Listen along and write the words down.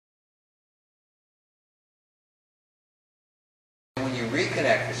When you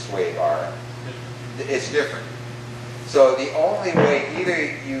reconnect the sway bar, it's different. So the only way, either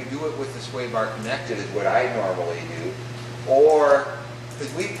you do it with the sway bar connected is what I normally do, or,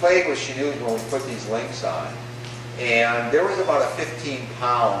 because we played with Chanute when we put these links on, and there was about a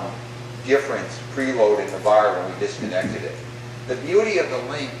 15-pound difference preload in the bar when we disconnected it. The beauty of the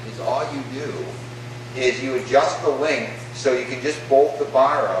link is all you do is you adjust the length so you can just bolt the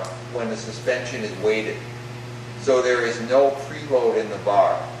bar up when the suspension is weighted. So there is no preload in the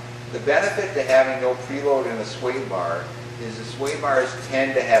bar. The benefit to having no preload in a sway bar is the sway bars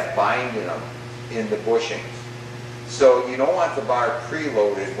tend to have bind in them in the bushings. So you don't want the bar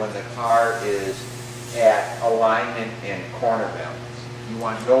preloaded when the car is at alignment and corner balance. You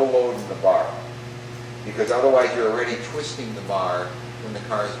want no load in the bar, because otherwise you're already twisting the bar when the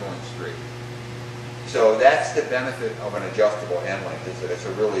car is going straight. So that's the benefit of an adjustable end length, is that it's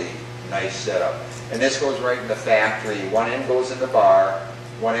a really nice setup. And this goes right in the factory. One end goes in the bar,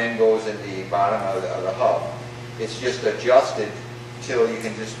 one end goes in the bottom of the hub. It's just adjusted till you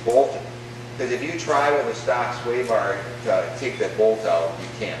can just bolt it. Because if you try with a stock sway bar to take that bolt out, you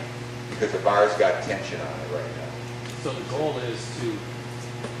can't, because the bar's got tension on it right now. So the goal is to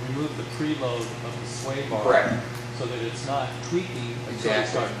remove the preload of the sway bar. Correct. So that it's not tweaking until you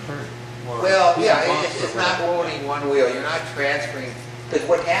start turning. Well, yeah, it's not loading one wheel. You're not transferring. Because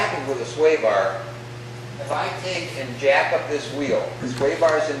what happens with a sway bar, if I take and jack up this wheel, the sway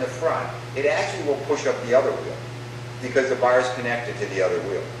bar is in the front, it actually will push up the other wheel because the bar is connected to the other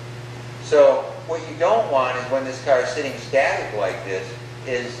wheel. So what you don't want is when this car is sitting static like this,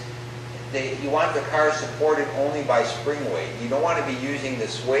 is you want the car supported only by spring weight. You don't want to be using the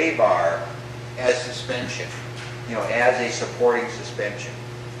sway bar as suspension, as a supporting suspension.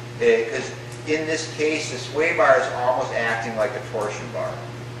 Because in this case, the sway bar is almost acting like a torsion bar.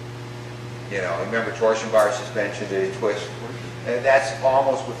 Remember torsion bar suspension, they twist? And that's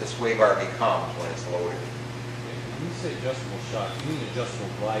almost what the sway bar becomes when it's loaded. When you say adjustable shock, you mean adjustable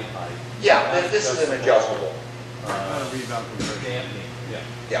glide height? Yeah, this is an adjustable. Damping.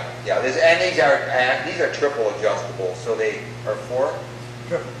 Yeah. And these are triple adjustable, so they are four?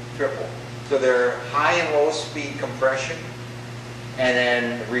 Triple. So they're high and low speed compression, and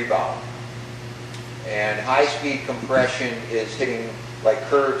then rebound. And high speed compression is hitting like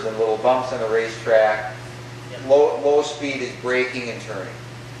curves and little bumps on the racetrack. Low speed is braking and turning.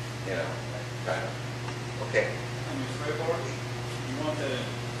 Kind of. Okay. On your sway bar, you want to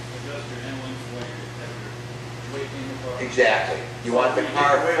adjust your end length when you're weight in the car. Exactly. You want the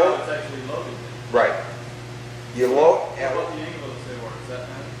car full. It's actually loaded. Right. You load. What about the angle of the sway bar? Does that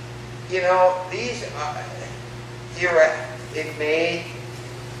matter? These it may.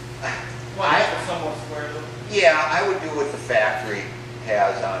 Somewhat square though. Yeah, I would do what the factory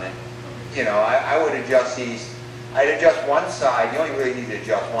has on it. I would adjust these. I'd adjust one side. You only really need to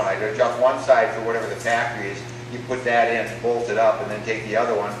adjust one. I'd adjust one side for whatever the factory is. You put that in, bolt it up, and then take the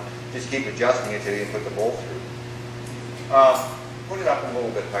other one. Just keep adjusting it till you can put the bolt through. Put it up a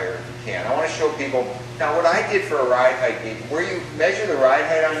little bit higher if you can. I want to show people. Now, what I did for a ride height gauge, where you measure the ride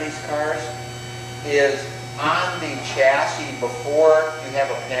height on these cars, is on the chassis before you have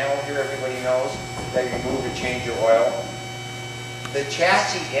a panel here, everybody knows, that you move to change your oil. The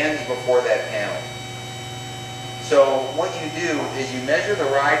chassis ends before that panel. So what you do is you measure the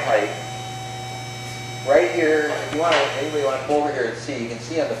ride height right here. If you anybody want to pull over here and see, you can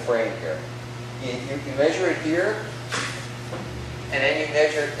see on the frame here. You measure it here, and then you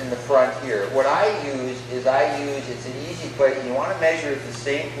measure it in the front here. What I use, it's an easy place. You want to measure it the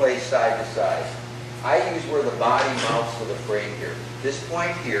same place side to side. I use where the body mounts to the frame here. This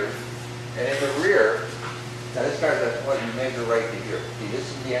point here, and in the rear, now this car does what you measure right to here. See, this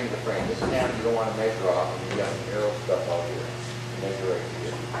is the end of the frame. This is the end you don't want to measure off, and you got some arrow stuff out here. You measure right to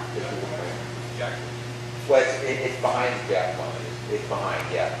here. This is the frame. Jack. Well, it's behind the jack pump. It's behind,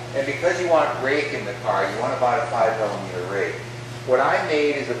 yeah. And because you want rake in the car, you want about a 5mm rake. What I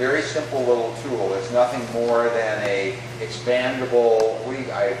made is a very simple little tool. It's nothing more than a expandable, we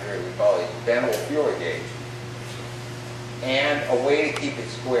call it expandable feeler gauge, and a way to keep it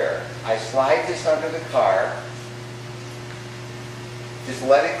square. I slide this under the car, just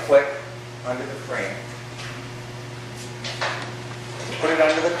let it click under the frame, put it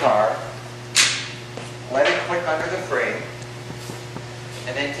under the car, let it click under the frame,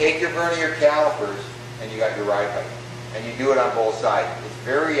 and then take your vernier calipers and you got your ride height. And you do it on both sides. It's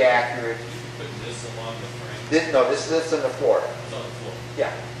very accurate. You put this along the frame? This sits on the floor. It's on the floor.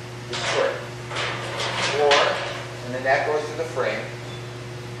 Yeah, it's square. Floor, and then that goes to the frame.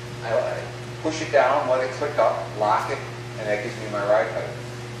 I push it down, let it click up, lock it, and that gives me my ride height.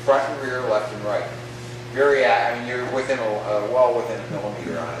 Front and rear, left and right. Very, I mean, you're within well within a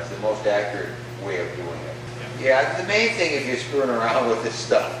millimeter on it. It's the most accurate way of doing it. Yeah, the main thing if you're screwing around with this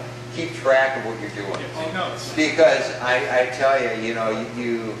stuff, keep track of what you're doing. Because I tell you, you know,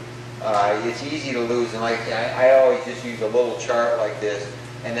 it's easy to lose. And like I always just use a little chart like this,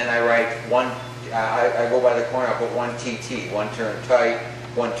 and then I write one. I go by the corner. I put 1 TT, 1 turn tight,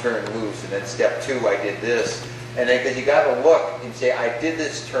 1 turn loose, and then step 2, I did this. And then because you got to look and say, I did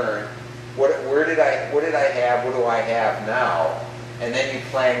this turn. What did I have? What do I have now? And then you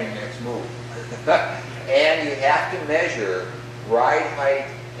plan your next move. And you have to measure ride height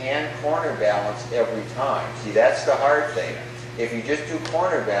and corner balance every time. See, that's the hard thing. If you just do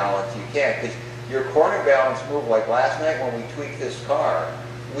corner balance, you can't, because your corner balance move, like last night when we tweaked this car,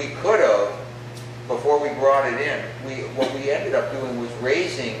 we could have, before we brought it in, what we ended up doing was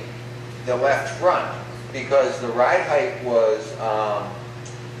raising the left front, because the ride height was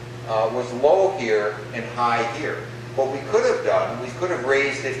low here and high here. What we could have done, we could have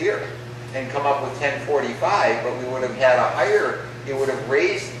raised it here and come up with 1045, but we would have had a higher, it would have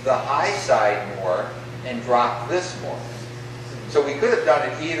raised the high side more and dropped this more. So we could have done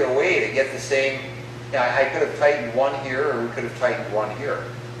it either way to get the same, I could have tightened one here or we could have tightened one here.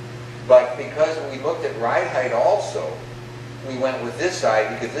 But because we looked at ride height also, we went with this side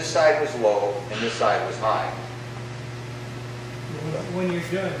because this side was low and this side was high. When you're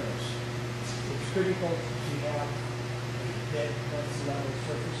doing this, it's critical to have a dead level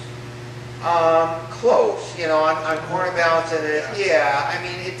surface. Close, you know, on corner balance and it, yeah, I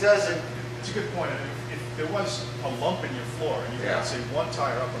mean, it doesn't. It's a good point. I mean, if there was a lump in your floor and you had, say, one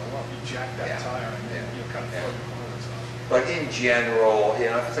tire up and a lump, you jack that tire and you kind of float the corners off. But in general, you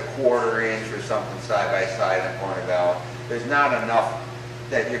know, if it's a 1/4 inch or something side by side on corner balance, there's not enough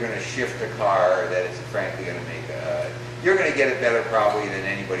that you're going to shift the car that it's frankly going to make a, you're going to get it better probably than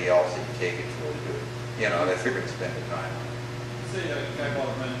anybody else that you take it to will do. You know, that you're going to spend the time on. Say a guy bought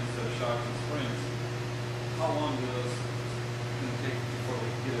a brand new set of shocks and springs. How long do those take before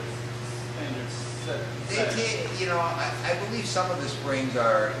they get a standard set? They take, you know, I believe some of the springs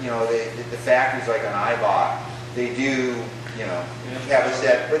are, you know, the factories like an iBot, they do, you know, have a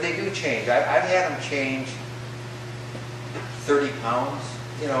set, but they do change. I've had them change 30 pounds,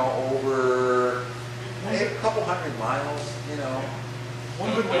 you know, over a couple 100 miles, you know.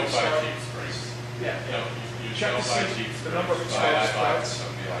 One good way to start. Yeah. Check to see the number of exposed threads.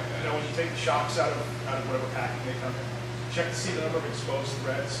 You know, when you take the shocks out of whatever packing they come in, check to see the number of exposed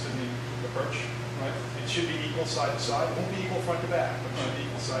threads to the perch. Right. It should be equal side to side. It won't be equal front to back, but it should be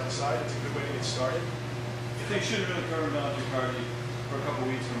equal side to side. It's a good way to get started. You think should really cover down your car for a couple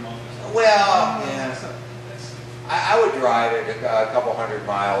weeks or a month or something? Well, yeah. I would drive it a couple 100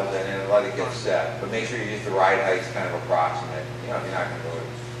 miles and then let it get set, but make sure you use the ride height's kind of approximate. You know, if you're not going to go,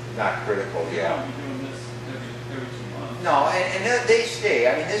 not critical, yeah. You're doing this every 2 months. No, and they stay.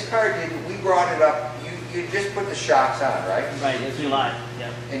 I mean, this car did. We brought it up. You just put the shocks on, right? Right, in July,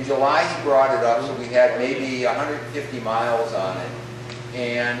 yeah. In July, he brought it up, so we had maybe 150 miles on it,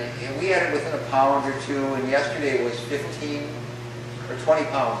 and we had it within a pound or two. And yesterday it was 15 or 20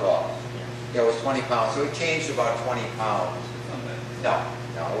 pounds off. Yeah, it was 20 pounds, so it changed about 20 pounds. No,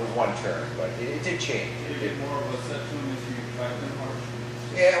 it was one turn, but it did change. You get more of a set tune if you drive them hard.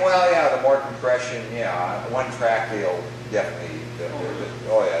 Yeah, well, yeah, the more compression, yeah, one track they'll definitely,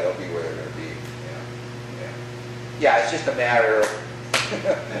 oh yeah, they'll be where they're going to be. Yeah, it's just a matter of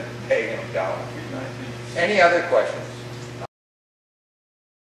paying them down. Any other questions?